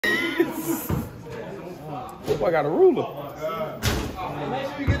Boy, got a ruler.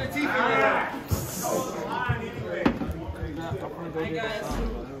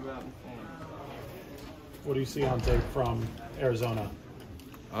 What do you see on tape from Arizona?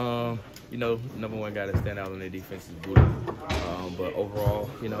 You know, number one guy that stand out on their defense is Buddha. But overall,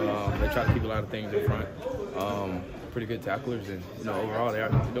 you know, they try to keep a lot of things in front. Pretty good tacklers, and you know, overall they're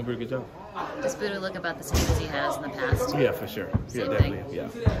doing a pretty good job. Does Buddha look about the same as he has in the past? Yeah, for sure. Same yeah, thing.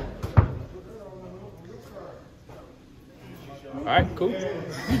 definitely. Yeah. All right, cool.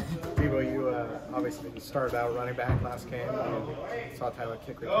 Deebo, you obviously started out running back last game. You saw Tyler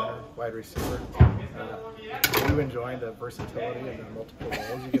kick returner, wide receiver. Are you enjoying the versatility and the multiple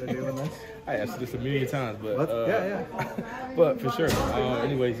roles you get to do in this? I asked this a million times, but yeah. But for sure.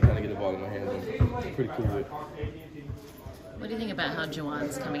 Anyways, you kind of get the ball in my hands. I'm pretty cool with it. What do you think about how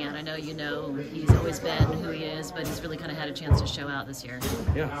Jauan's coming out? I know you know he's always been who he is, but he's really kind of had a chance to show out this year.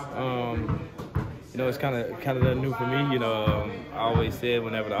 Yeah. You know, it's kind of nothing new for me. You know, I always said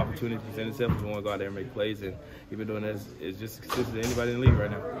whenever the opportunity presents itself, you want to go out there and make plays, and you've been doing this. It's just as consistent as anybody in the league right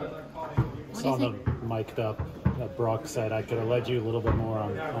now. It's on the mic'd up. Brock said I could have led you a little bit more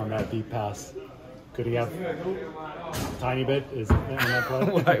on that deep pass. Could he have a tiny bit? Is in that play?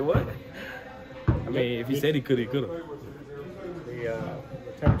 Like what? I mean, if he said he could, he could have. The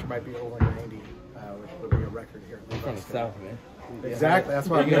temperature might be over 90, which would be a record here. I'm from the South, man. Exactly. That's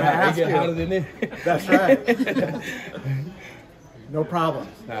what I'm going to ask you. Hotter than this. That's right. No problem.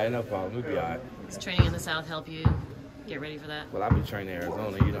 Nah, no problem. We'll be all right. Does training in the South help you get ready for that? Well, I've been training in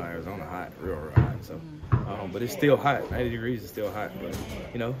Arizona. You know, Arizona hot, real hot. So, but it's still hot. 90 degrees is still hot. But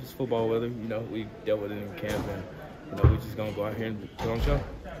you know, it's football weather. You know, we dealt with it in camp, and you know, we're just gonna go out here and put on a show.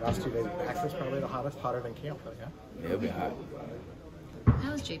 Last 2 days, Packers probably the hottest, hotter than camp, but yeah. Yeah, it'll be hot.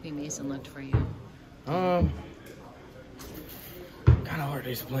 How has JP Mason looked for you? Kind of hard to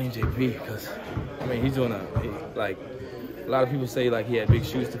explain JP because I mean he's doing like a lot of people say like he had big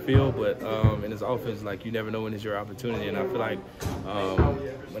shoes to fill, but in his offense like you never know when it's your opportunity, and I feel like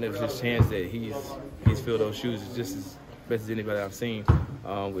when it was his chance that he's filled those shoes is just as best as anybody I've seen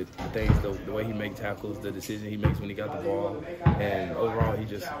with things the way he makes tackles, the decision he makes when he got the ball, and overall he's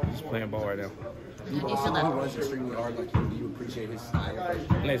just playing ball right now. How do you feel that? runs extremely hard, like you appreciate his style.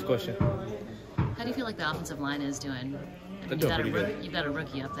 Next question. How do you feel like the offensive line is doing? They're doing pretty good. You've got a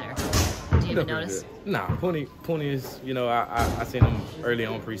rookie up there. Do you even notice? Nah, Pony is, you know, I seen him early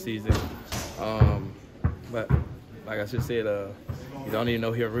on preseason. But like I just said, you don't even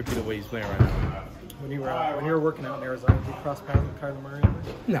know he's a rookie the way he's playing right now. When you were working out in Arizona, did you cross paths with Kyler Murray?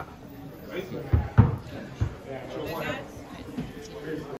 Nah.